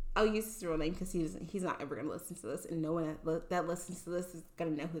use his real name because he's not ever gonna listen to this, and no one that listens to this is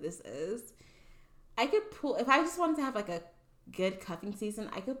gonna know who this is. I could pull if I just wanted to have like a good cuffing season.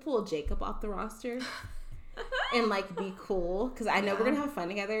 I could pull Jacob off the roster. And like be cool, because I know we're gonna have fun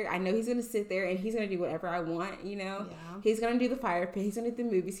together. I know he's gonna sit there and he's gonna do whatever I want, you know. He's gonna do the fire pit, he's gonna do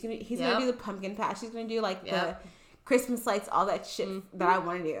the movies, he's gonna do the pumpkin patch, he's gonna do like the Christmas lights, all that shit that I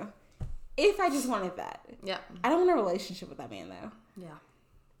want to do. If I just wanted that, I don't want a relationship with that man though.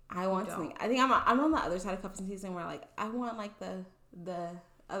 I want something. I think I'm on the other side of cuffing season where like I want like the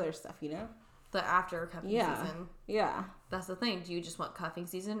other stuff, you know. The after cuffing season. Yeah. That's the thing. Do you just want cuffing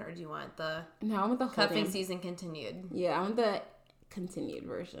season, or do you want the I want the cuffing season continued? Yeah, I want the continued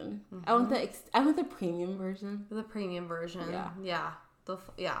version. Mm-hmm. I want the premium version. The premium version. Yeah.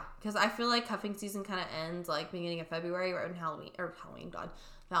 Because I feel like cuffing season kind of ends like beginning of February, right when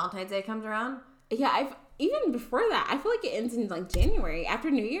Valentine's Day comes around. Yeah, even before that, I feel like it ends in like January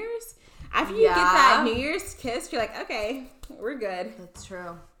after New Year's. After you get that New Year's kiss, you're like, okay, we're good. That's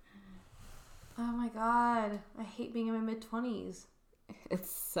true. Oh my God. I hate being in my mid-20s. It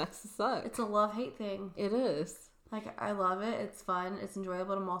sucks to suck. It's a love-hate thing. It is. Like, I love it. It's fun. It's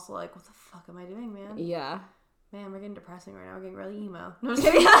enjoyable. But I'm also like, what the fuck am I doing, man? Yeah. Man, we're getting depressing right now. We're getting really emo. No, I'm just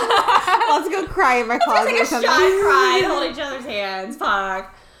kidding. Let's go cry in my closet. Take a shot, cry, hold each other's hands.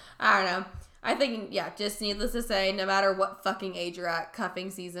 Fuck. I don't know. I think, yeah, just needless to say, no matter what fucking age you're at, cuffing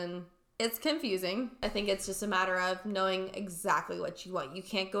season, it's confusing. I think it's just a matter of knowing exactly what you want. You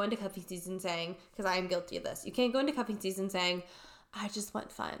can't go into cuffing season saying, because I am guilty of this, you can't go into cuffing season saying, I just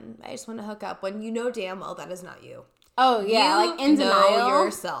want fun. I just want to hook up, when you know damn well that is not you. Oh, yeah, you like in denial. know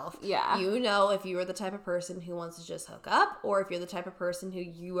yourself. Yeah. You know if you are the type of person who wants to just hook up, or if you're the type of person who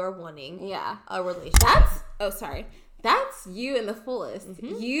you are wanting a relationship. That's you in the fullest.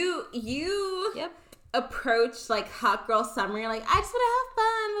 Mm-hmm. You Yep. approach like hot girl summer. You're like, I just want to have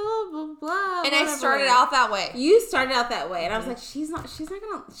fun, blah, blah, blah. And whatever. I started out that way. You started out that way, and I was like, she's not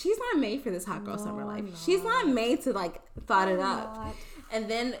made for this hot girl summer life. She's not made to like thought it up. And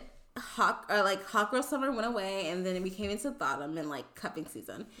then hot girl summer went away, and then we came into Thottum and like cuffing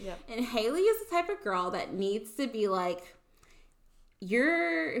season. Yep. And Haley is the type of girl that needs to be like, if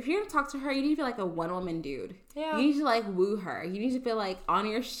you're gonna talk to her, you need to be like a one woman dude. Yeah. You need to like woo her. You need to be like on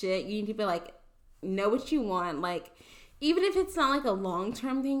your shit. You need to be like know what you want. Like even if it's not like a long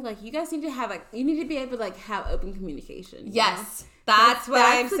term thing, like you guys need to have like you need to be able to like have open communication. Yes. That's what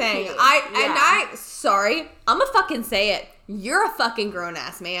I'm saying. Sorry, I'm gonna fucking say it. You're a fucking grown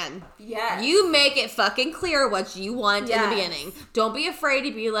ass man. Yes. You make it fucking clear what you want in the beginning. Don't be afraid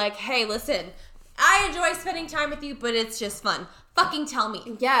to be like, hey, listen, I enjoy spending time with you, but it's just fun. Fucking tell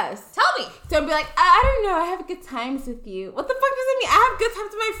me. Yes. Tell me. Don't be like, I don't know, I have good times with you. What the fuck does it mean? I have good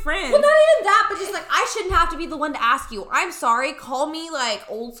times with my friends. Well, not even that, but just like, I shouldn't have to be the one to ask you. I'm sorry, call me like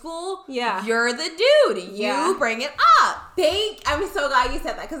old school. Yeah. You're the dude. Yeah. You bring it up. I'm so glad you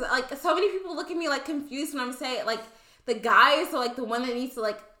said that, because like so many people look at me like confused when I'm saying like the guy is like the one that needs to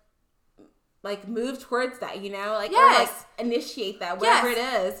like move towards that, you know? Like, yes. Or like initiate that, whatever it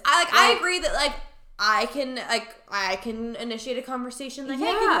is. I agree that like I can initiate a conversation like,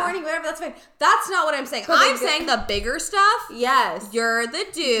 hey, good morning, whatever, that's fine. That's not what I'm saying. But I'm saying the bigger stuff. Yes. You're the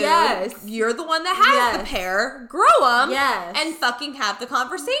dude. Yes. You're the one that has the pair. Grow them. Yes. And fucking have the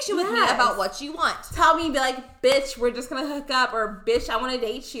conversation with me about what you want. Tell me, be like, bitch, we're just gonna hook up, or bitch, I want to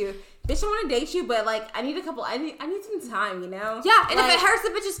date you. Bitch, I want to date you, but like, I need some time, you know? Yeah, and like, if it hurts the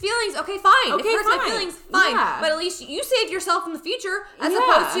bitch's feelings, okay, fine. Okay, if it hurts my feelings, fine. Yeah. But at least you saved yourself in the future, as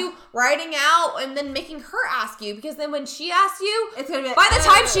opposed to writing out and then making her ask you, because then when she asks you, it's gonna be like, by the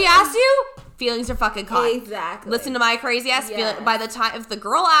time she asks you, feelings are fucking caught. Exactly. Listen to my crazy ass feeling. By the time, if the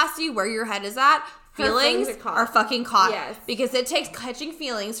girl asks you where your head is at, feelings are fucking caught. Yes. Because it takes catching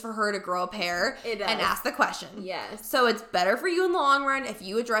feelings for her to grow a pair and ask the question. Yes. So it's better for you in the long run if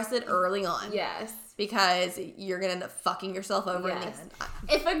you address it early on. Yes. Because you're going to end up fucking yourself over in the end.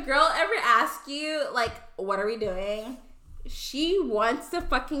 If a girl ever asks you, like, what are we doing? She wants to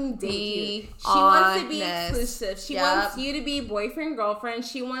fucking date you. She wants to be exclusive. She wants you to be boyfriend, girlfriend.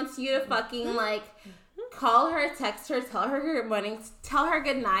 She wants you to fucking, like, call her, text her, tell her good morning, tell her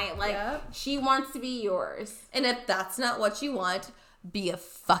good night. Like, she wants to be yours. And if that's not what you want, be a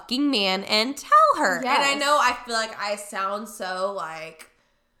fucking man and tell her. Yes. And I know I feel like I sound so, like,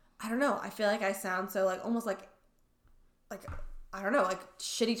 I don't know. I feel like I sound so, like, almost like, I don't know, like,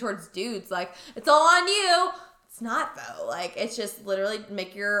 shitty towards dudes. Like, it's all on you. It's not, though. Like, it's just literally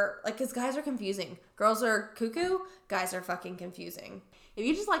make your, like, because guys are confusing. Girls are cuckoo. Guys are fucking confusing. If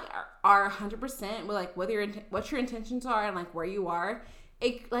you just, like, are 100% with, like, what your intentions are and, like, where you are,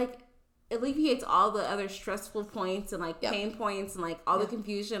 it, like, alleviates all the other stressful points and, like, pain points and, like, all the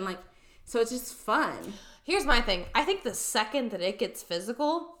confusion. Like, so it's just fun. Here's my thing. I think the second that it gets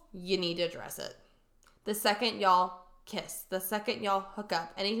physical, you need to address it. The second y'all kiss, the second y'all hook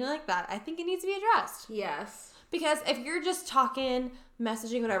up, anything like that, I think it needs to be addressed. Yes. Because if you're just talking,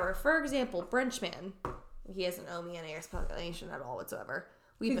 messaging, whatever, for example, Brunchman, he doesn't owe me any explanation at all whatsoever.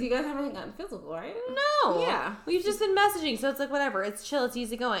 Because you guys haven't gotten physical, right? No. Yeah. We've just been messaging, so it's like whatever. It's chill. It's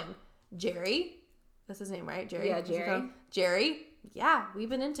easy going. Jerry, that's his name, right? Jerry. Yeah, Jerry. Jerry. Yeah, we've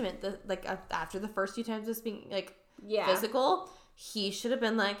been intimate. After the first few times of being physical, he should have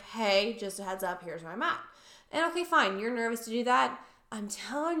been like, "Hey, just a heads up. Here's where I'm at." And okay, fine. You're nervous to do that. I'm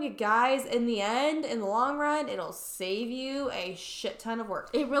telling you guys, in the end, in the long run, it'll save you a shit ton of work.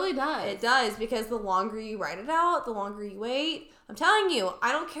 It really does. It does, because the longer you write it out, the longer you wait. I'm telling you,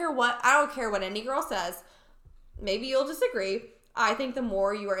 I don't care what any girl says. Maybe you'll disagree. I think the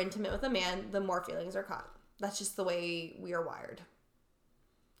more you are intimate with a man, the more feelings are caught. That's just the way we are wired.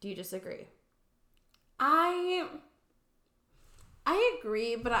 Do you disagree? I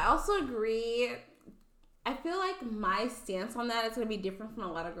agree, but I also agree I feel like my stance on that is going to be different from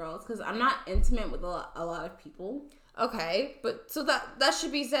a lot of girls because I'm not intimate with a lot of people. Okay, but so that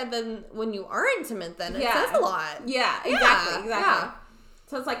should be said then when you are intimate then. It says a lot. Yeah, exactly. Yeah.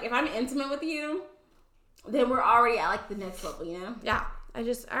 So it's like if I'm intimate with you, then we're already at like the next level, you know? Yeah. I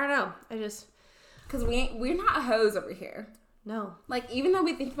don't know. Because we're not hoes over here. No. Like, even though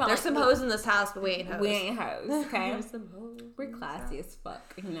we think about there's some hoes in this house, but we ain't hoes. We ain't hoes, okay? There's some hoes. We're classy as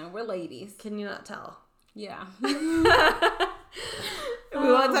fuck, you know? We're ladies. Can you not tell? Yeah. We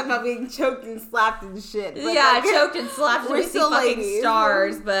want to talk about being choked and slapped and shit. Yeah, choked and slapped. We're still fucking ladies.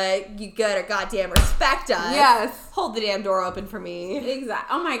 Stars, but you gotta goddamn respect us. Yes. Hold the damn door open for me.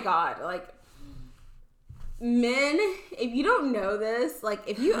 Exactly. Oh my god. Like, men, if you don't know this, like,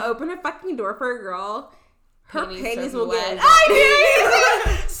 if you open a fucking door for a girl, her panties will get I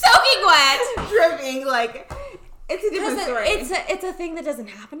knew soaking wet, dripping. Like, it's a different story. It's a thing that doesn't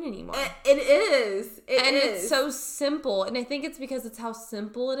happen anymore. It is. It's so simple, and I think it's because it's how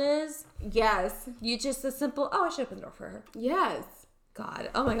simple it is. Yes. You just the simple. Oh, I should open the door for her. Yes. God.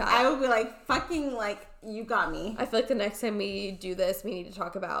 Oh my God. I would be like, fucking, like, you got me. I feel like the next time we do this, we need to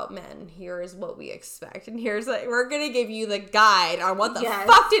talk about men. Here is what we expect. And here's like, we're going to give you the guide on what the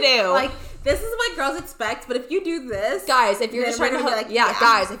fuck to do. Like, this is what girls expect, but if you do this. Guys, if you're just trying to hook, like,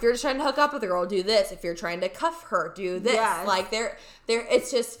 guys, if you're just trying to hook up with a girl, do this. If you're trying to cuff her, do this. Yes. Like,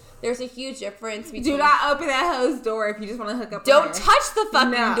 it's just, there's a huge difference between. Do not open that hoe's door if you just want to hook up Don't with her. touch the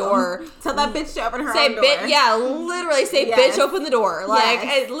fucking door. Tell that bitch to open her say own door. Literally say bitch open the door.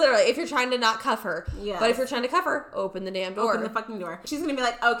 Like, literally, if you're trying to not cuff her. Yes. But if you're trying to cuff her, open the damn door. Open the fucking door. She's going to be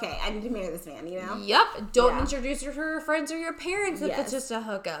like, okay, I need to marry this man, you know? Yep. Don't introduce her to her friends or your parents if it's just a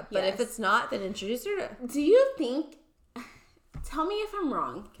hookup. But if it's not, then introduce her to. Do you think, tell me if I'm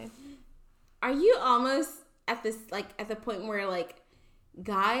wrong. Okay. Are you almost at this, like, at the point where, like,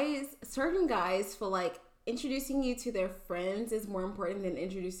 certain guys feel like introducing you to their friends is more important than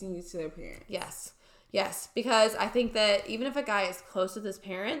introducing you to their parents? Yes, because I think that even if a guy is close with his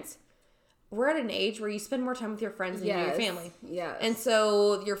parents, we're at an age where you spend more time with your friends than you do your family. Yes. And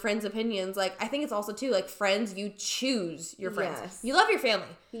so your friends' opinions, like, I think it's also too, like, friends, you choose your friends. Yes. You love your family.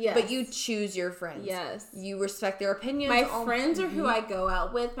 Yes. But you choose your friends. Yes. You respect their opinions. My friends are who I go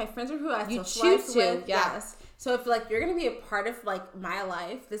out with. My friends are who I you socialize choose with. to. Yes. So if, like, you're going to be a part of, like, my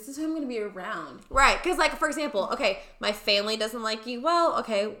life, this is who I'm going to be around. Right. Because, like, for example, okay, my family doesn't like you. Well,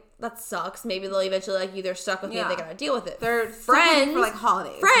 okay, that sucks. Maybe they'll eventually like you. They're stuck with me. They got to deal with it. They're friends for, like,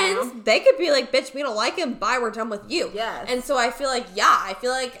 holidays. Friends, you know? they could be like, bitch, we don't like him. Bye, we're done with you. Yes. And so I feel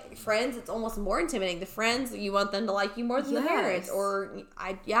like friends, it's almost more intimidating. The friends, you want them to like you more than the parents. Or,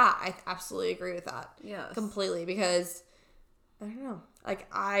 I absolutely agree with that. Yes. Completely. Because, I don't know. Like,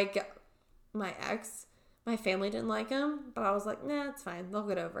 my ex, my family didn't like him, but I was like, nah, it's fine. They'll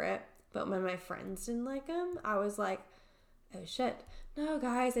get over it. But when my friends didn't like him, I was like, oh shit. No,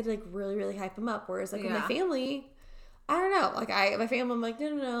 guys, I'd like really, really hype him up. Whereas like with my family, I don't know. Like my family, I'm like,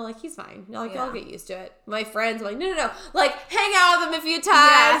 no, like he's fine. Like y'all get used to it. My friends, I'm like, no. Like hang out with him a few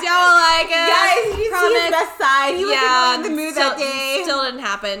times. Y'all will like it. Guys, you see his best side. He was in the mood that day. Still didn't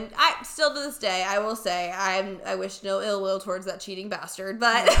happen. I still to this day, I will say, I wish no ill will towards that cheating bastard.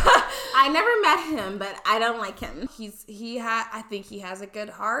 But I never met him, but I don't like him. I think he has a good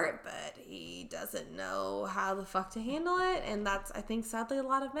heart, but he doesn't know how the fuck to handle it, and that's, I think, sadly a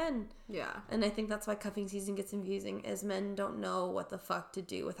lot of men. Yeah. And I think that's why cuffing season gets confusing, is men don't know what the fuck to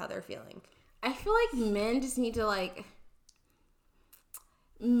do with how they're feeling. I feel like men just need to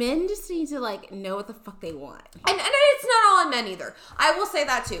know what the fuck they want. And it's not all on men either. I will say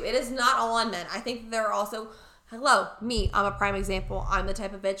that too. It is not all on men. I think there are also, me, I'm a prime example. I'm the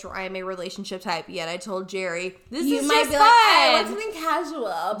type of bitch where I am a relationship type. Yet I told Jerry, this is just fun. I want something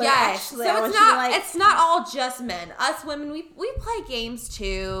casual. But actually, so it's not all just men. Us women, we play games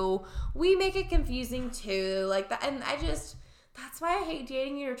too. We make it confusing too. Like that, and that's why I hate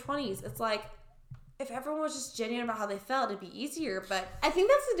dating in your 20s. It's like, if everyone was just genuine about how they felt, it'd be easier. But I think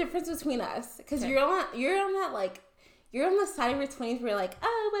that's the difference between us, because you're on the side of your 20s where you're like,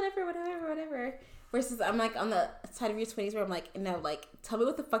 oh, whatever. Versus I'm like on the side of your 20s where I'm like, no, like, tell me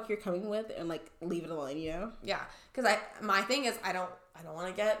what the fuck you're coming with and like leave it alone, you know? Yeah, because my thing is I don't want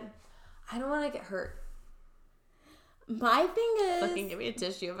to get hurt. My thing is, fucking give me a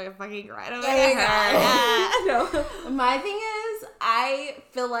tissue if I fucking cry. No. My thing is, I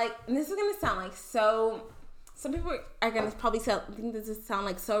feel like, and this is gonna sound like so. Some people are gonna probably think this is sound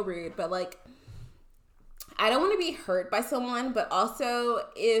like so rude, but like, I don't want to be hurt by someone, but also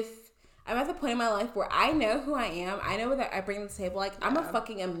if I'm at the point in my life where I know who I am. I know what I bring to the table. Like, I'm a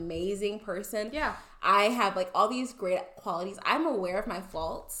fucking amazing person. Yeah. I have, like, all these great qualities. I'm aware of my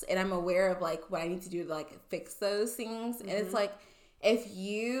faults, and I'm aware of, like, what I need to do to, like, fix those things. Mm-hmm. And it's, like, if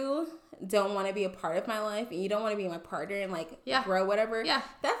you don't want to be a part of my life and you don't want to be my partner and, like, grow whatever,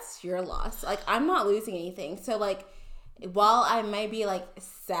 that's your loss. Like, I'm not losing anything. So, like, while I might be, like,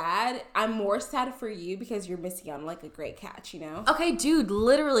 sad, I'm more sad for you because you're missing out on, like, a great catch, you know? Okay, dude,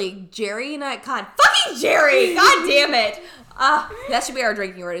 literally, Jerry and I, God, fucking Jerry! God damn it! That should be our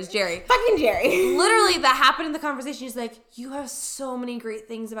drinking word, is Jerry. Fucking Jerry. Literally, that happened in the conversation. He's like, you have so many great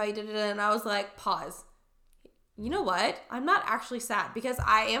things about you, and I was like, pause. You know what? I'm not actually sad because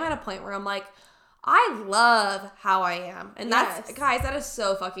I am at a point where I'm like, I love how I am. And that's, guys, that is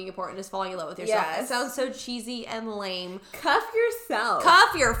so fucking important, is falling in love with yourself. It sounds so cheesy and lame. Cuff yourself.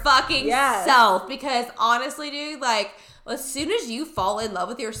 Cuff your fucking self. Because honestly, dude, like, as soon as you fall in love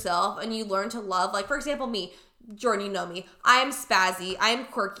with yourself and you learn to love, like, for example, me, Jordan, you know me. I am spazzy. I am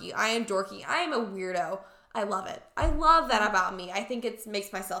quirky. I am dorky. I am a weirdo. I love it. I love that about me. I think it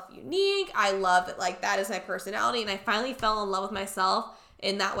makes myself unique. I love it. Like, that is my personality. And I finally fell in love with myself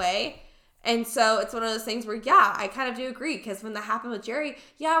in that way. And so it's one of those things where, I kind of do agree. Because when that happened with Jerry,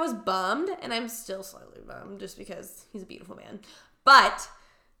 I was bummed. And I'm still slightly bummed just because he's a beautiful man. But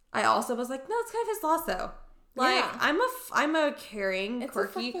I also was like, no, it's kind of his loss, though. Like, I'm a caring,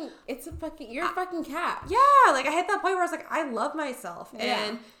 quirky. You're a fucking cat. Yeah, like, I hit that point where I was like, I love myself.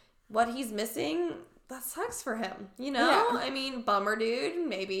 And what he's missing, that sucks for him, you know? Yeah. I mean, bummer, dude.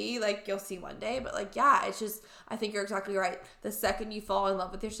 Maybe, like, you'll see one day. But, like, it's just, I think you're exactly right. The second you fall in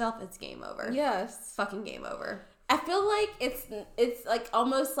love with yourself, it's game over. Yes. It's fucking game over. I feel like it's like,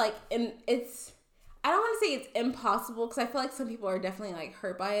 almost like, it's, I don't want to say it's impossible, because I feel like some people are definitely, like,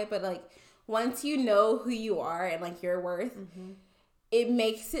 hurt by it. But, like, once you know who you are and, like, your worth, it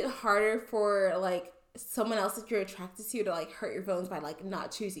makes it harder for, like, someone else that you're attracted to like, hurt your feelings by, like,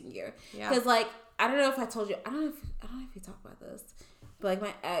 not choosing you. Yeah. Because, like, I don't know if I told you. I don't know if you talk about this, but, like,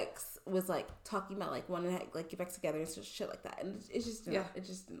 my ex was, like, talking about, like, wanting to, like, get back together and shit like that, and it just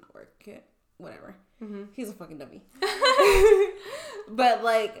didn't work. Okay. Whatever. Mm-hmm. He's a fucking dummy. But,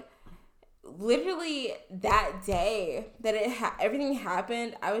 like, literally that day that everything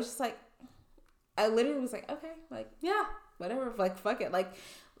happened, I was just like, I literally was like, okay, like, whatever, like, fuck it, like,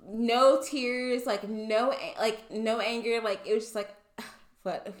 no tears, like, no anger, like, it was just like,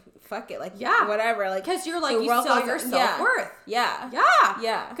 but fuck it, like, whatever, like, because you're like, you saw your self-worth. Yeah.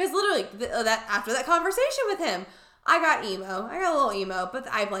 Because literally that after that conversation with him, I got a little emo, but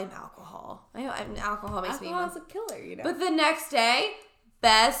I blame alcohol. Alcohol makes me emo. Alcohol's a killer, you know. But the next day,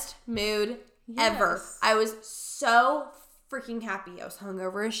 best mood ever. I was so freaking happy. I was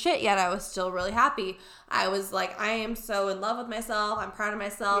hungover as shit, yet I was still really happy. I was like, I am so in love with myself. I'm proud of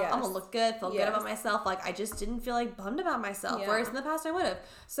myself. I'm gonna look good, feel good about myself. Like, I just didn't feel, like, bummed about myself, whereas in the past I would have.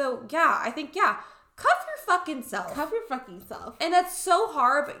 So, I think, cuff your fucking self. Cuff your fucking self. And that's so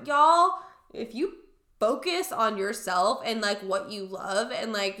hard, but y'all, if you focus on yourself and, like, what you love,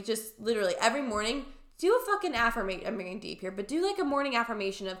 and, like, just literally every morning, do a fucking affirmation. I'm getting deep here, but do, like, a morning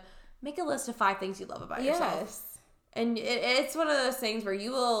affirmation of, make a list of 5 things you love about yourself. And it's one of those things where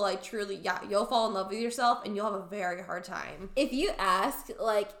you will, like, truly, you'll fall in love with yourself, and you'll have a very hard time. If you ask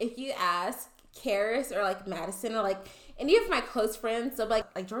Karis or, like, Madison or, like, any of my close friends, so, like,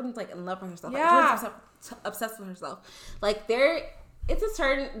 Jordan's, like, in love with herself. Like, Jordan's obsessed with herself. Like, there's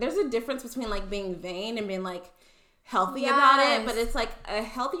a difference between, like, being vain and being, like, healthy about it. But it's, like, a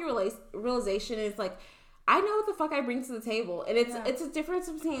healthy realization is, like, I know what the fuck I bring to the table. And it's a difference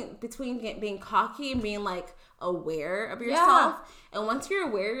between being cocky and being, like, aware of yourself. And once you're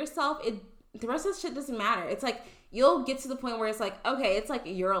aware of yourself, the rest of the shit doesn't matter. It's like, you'll get to the point where it's like, okay, it's like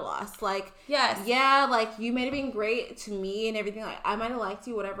your loss. Like, like, you might have been great to me and everything. Like, I might have liked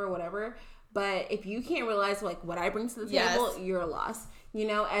you, whatever. But if you can't realize, like, what I bring to the table, you're a loss. You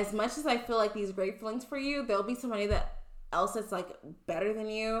know, as much as I feel like these great feelings for you, there'll be somebody else that's, like, better than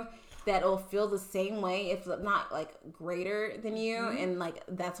you, that'll feel the same way, if not, like, greater than you, and, like,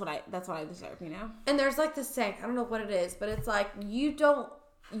 that's what I deserve, you know. And there's, like, this saying, I don't know what it is, but it's like, you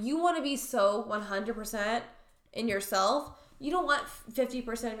want to be so 100% in yourself. You don't want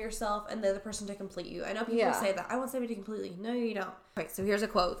 50% of yourself and the other person to complete you. I know people say that. I want somebody to complete you. No, you don't. Okay, so here's a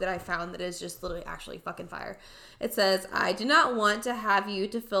quote that I found that is just literally actually fucking fire. It says, I do not want to have you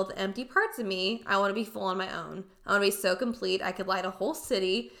to fill the empty parts of me. I want to be full on my own. I want to be so complete I could light a whole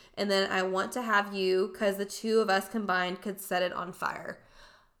city. And then I want to have you because the two of us combined could set it on fire.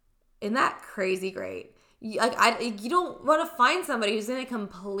 Isn't that crazy great? You don't want to find somebody who's going to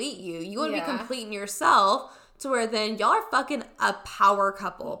complete you. You want to be complete in yourself to where then y'all are fucking a power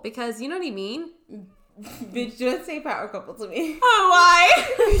couple. Because, you know what I mean? Bitch, don't say power couple to me. Oh, why?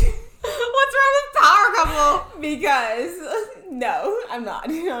 What's wrong with power couple? Because, no, I'm not.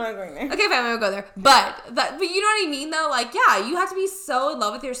 I'm not going there. Okay, fine, I won't go there. But you know what I mean, though? Like, yeah, you have to be so in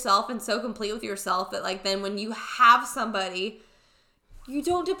love with yourself and so complete with yourself that, like, then when you have somebody, you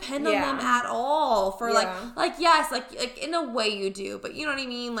don't depend on them at all for, like, yes, like, in a way you do, but you know what I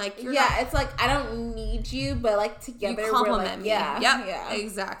mean? Like, you're not, it's like, I don't need you, but, like, together you compliment me. Yep, yeah,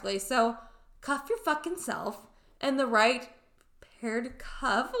 exactly. So, cuff your fucking self, and the right paired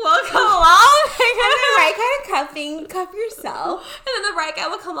cuff will come along. And the right kind of cuffing, cuff yourself. And then the right guy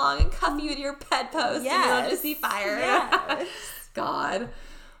will come along and cuff you in your bedpost, and you'll just see fire. Yes. God.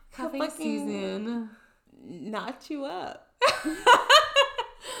 Cuffing season. Knot you up.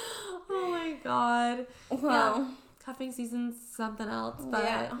 Oh my God. Well, yeah. Cuffing season's something else,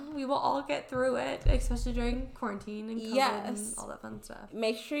 but we will all get through it, especially during quarantine and COVID and all that fun stuff.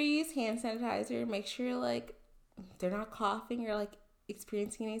 Make sure you use hand sanitizer. Make sure, like, they're not coughing or, like,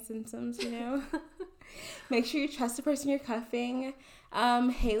 experiencing any symptoms, you know? Make sure you trust the person you're cuffing.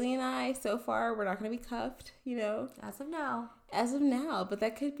 Haley and I, so far, we're not going to be cuffed, you know? As of now, but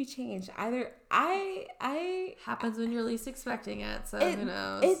that could be changed. Either happens when you're least expecting it, so who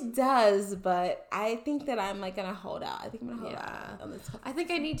knows? It does, but I think that I'm, like, going to hold out. I think I'm going to hold out on this. I think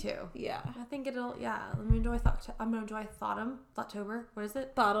I need to. Yeah. I think it'll, I'm going to enjoy Thoughttober. What is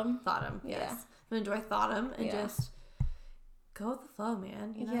it? Thotham, yes. Yeah. I'm going to enjoy Thotham and just go with the flow,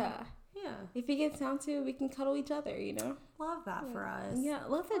 man. You know? Yeah. If it gets down to it, we can cuddle each other, you know? Love that for us. Yeah,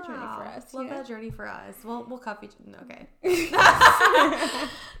 love that journey for us. Love that journey for us. We'll cuff each other. Okay.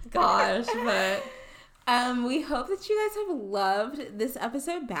 Gosh, but... we hope that you guys have loved this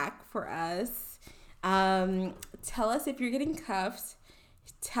episode back for us. Tell us if you're getting cuffed.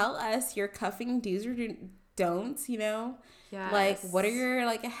 Tell us your cuffing do's or don'ts, you know? Yes. Like, what are your,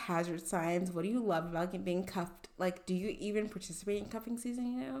 like, hazard signs? What do you love about being cuffed? Like, do you even participate in cuffing season,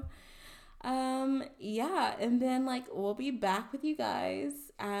 you know? And then, like, we'll be back with you guys,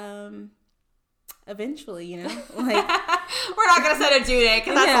 eventually, you know? Like, we're not gonna set a due date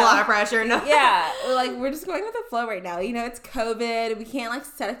because that's a lot of pressure. No. Yeah, like, we're just going with the flow right now. You know, it's COVID. We can't, like,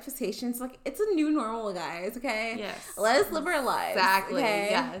 set expectations. Like, it's a new normal, guys, okay? Yes. Let us live our lives. Exactly, okay?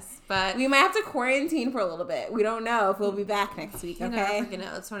 yes. But we might have to quarantine for a little bit. We don't know if we'll be back next week, okay? You never freaking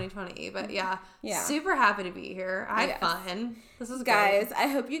know. It's 2020. But, super happy to be here. I had fun. This was guys, great. I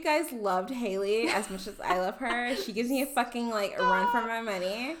hope you guys loved Haley as much as I love her. She gives me a fucking, like, a run for my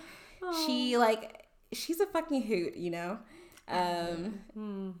money. She, like, she's a fucking hoot, you know?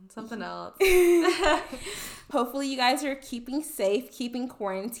 Something else. Hopefully you guys are keeping safe, keeping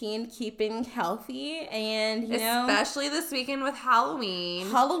quarantined, keeping healthy, and you know, especially this weekend with Halloween.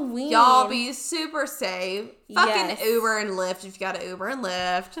 Y'all be super safe. Fucking Uber and Lyft if you got to Uber and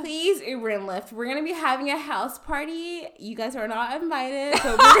Lyft. Please Uber and Lyft. We're gonna be having a house party. You guys are not invited.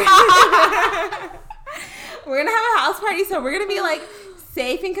 So we're gonna have a house party. So we're gonna be like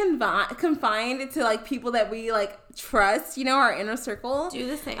safe and confined to like people that we like trust, you know, our inner circle. Do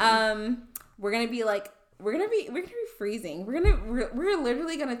the same. We're gonna be freezing. We're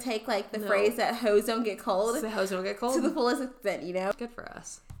literally gonna take like the phrase that hoes don't get cold. The hoes don't get cold to the fullest extent, you know. Good for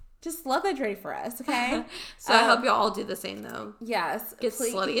us. Just love that journey for us, okay? So I hope you all do the same though. Yes. Get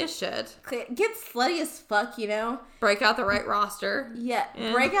slutty as shit. Get slutty as fuck, you know. Break out the right roster. Yeah.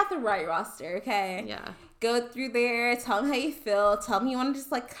 Break out the right roster, okay? Yeah. Go through there, tell them how you feel, tell them you want to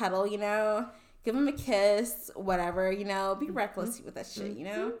just like cuddle, you know, give them a kiss, whatever, you know, be reckless with that shit, you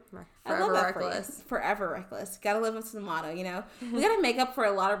know. Forever reckless. Forever reckless. Gotta live up to the motto, you know. We gotta make up for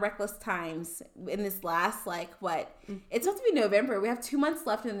a lot of reckless times in this last, like, what? It's about to be November. We have 2 months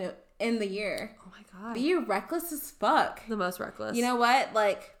left in the year. Oh my God. Be reckless as fuck. The most reckless. You know what?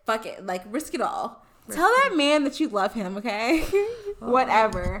 Like, fuck it. Like, risk it all. Tell that man that you love him, okay?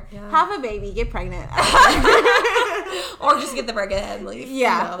 Whatever. Yeah. Have a baby, get pregnant. Or just get the break ahead and leave.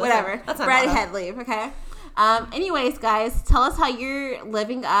 Yeah, whatever. That's bread ahead leave, okay? Anyways, guys, tell us how you're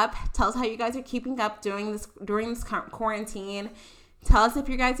living up. Tell us how you guys are keeping up during this quarantine. Tell us if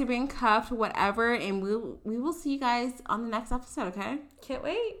you guys are being cuffed, whatever, and we will see you guys on the next episode, okay? Can't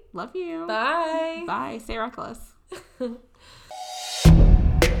wait. Love you. Bye. Bye. Stay reckless.